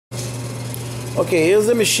Okay, here's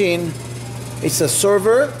the machine. It's a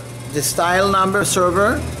server, the style number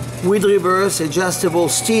server with reverse adjustable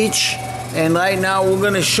stitch, and right now we're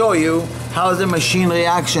going to show you how the machine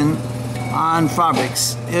reaction on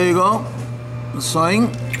fabrics. Here you go.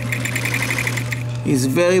 Sewing is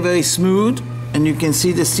very smooth, and you can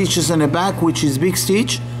see the stitches on the back, which is big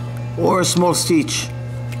stitch or a small stitch.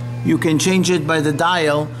 You can change it by the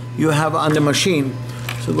dial you have on the machine.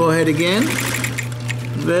 So go ahead again.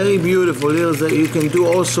 Very beautiful. You can do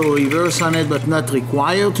also reverse on it, but not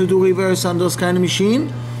required to do reverse on those kind of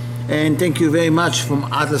machine. And thank you very much from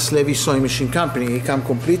AtlasLevy Sewing Machine Company. It comes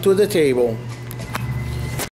complete to the table.